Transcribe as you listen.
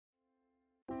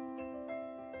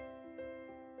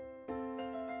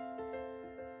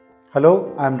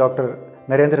Hello, I am Dr.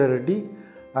 Narendra Reddy.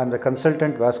 I am the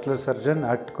consultant vascular surgeon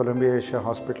at Columbia Asia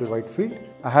Hospital, Whitefield.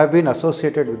 I have been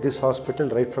associated with this hospital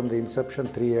right from the inception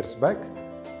 3 years back.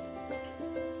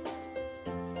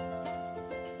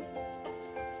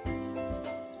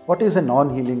 What is a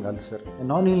non-healing ulcer? A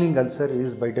non-healing ulcer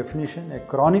is by definition a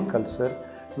chronic ulcer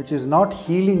which is not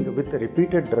healing with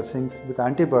repeated dressings, with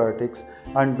antibiotics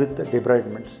and with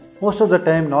debridements. Most of the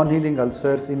time non-healing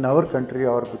ulcers in our country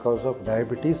are because of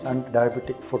diabetes and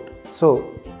diabetic foot.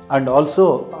 And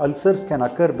also ulcers can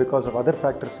occur because of other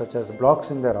factors such as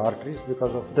blocks in their arteries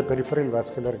because of the peripheral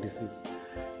vascular disease.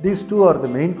 These two are the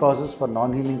main causes for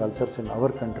non-healing ulcers in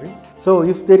our country. So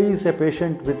if there is a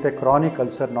patient with a chronic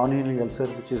ulcer, non-healing ulcer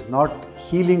which is not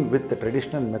healing with the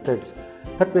traditional methods,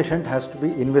 that patient has to be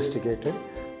investigated.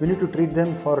 We need to treat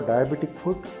them for diabetic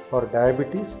foot, for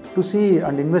diabetes, to see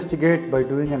and investigate by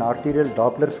doing an arterial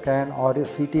Doppler scan or a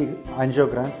CT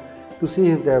angiogram to see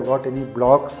if they have got any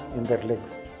blocks in their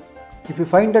legs. If we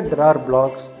find that there are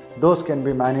blocks, those can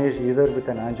be managed either with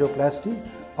an angioplasty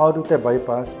or with a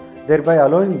bypass, thereby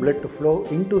allowing blood to flow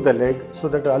into the leg so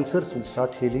that the ulcers will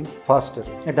start healing faster.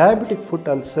 A diabetic foot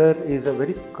ulcer is a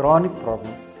very chronic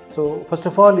problem. So first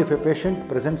of all, if a patient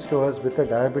presents to us with a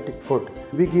diabetic foot,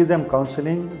 we give them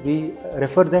counseling, we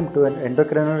refer them to an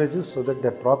endocrinologist so that they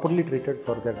are properly treated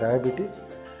for their diabetes.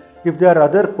 If there are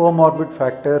other comorbid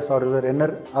factors or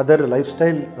other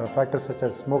lifestyle factors such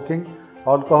as smoking,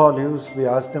 alcohol use, we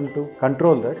ask them to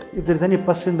control that. If there is any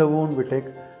pus in the wound, we take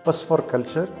pus for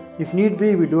culture. If need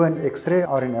be, we do an X-ray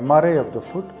or an MRI of the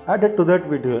foot. Added to that,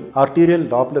 we do an arterial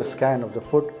Doppler scan of the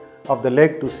foot, of the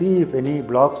leg to see if any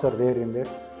blocks are there in their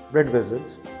blood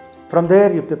vessels. From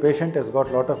there, if the patient has got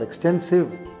a lot of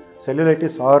extensive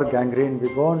cellulitis or gangrene,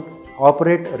 we go and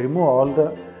operate, remove all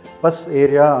the pus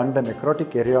area and the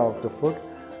necrotic area of the foot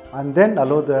and then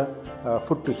allow the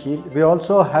foot to heal. We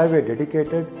also have a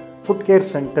dedicated foot care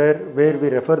center where we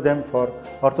refer them for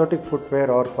orthotic footwear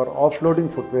or for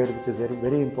offloading footwear, which is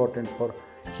very important for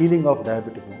healing of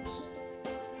diabetic wounds.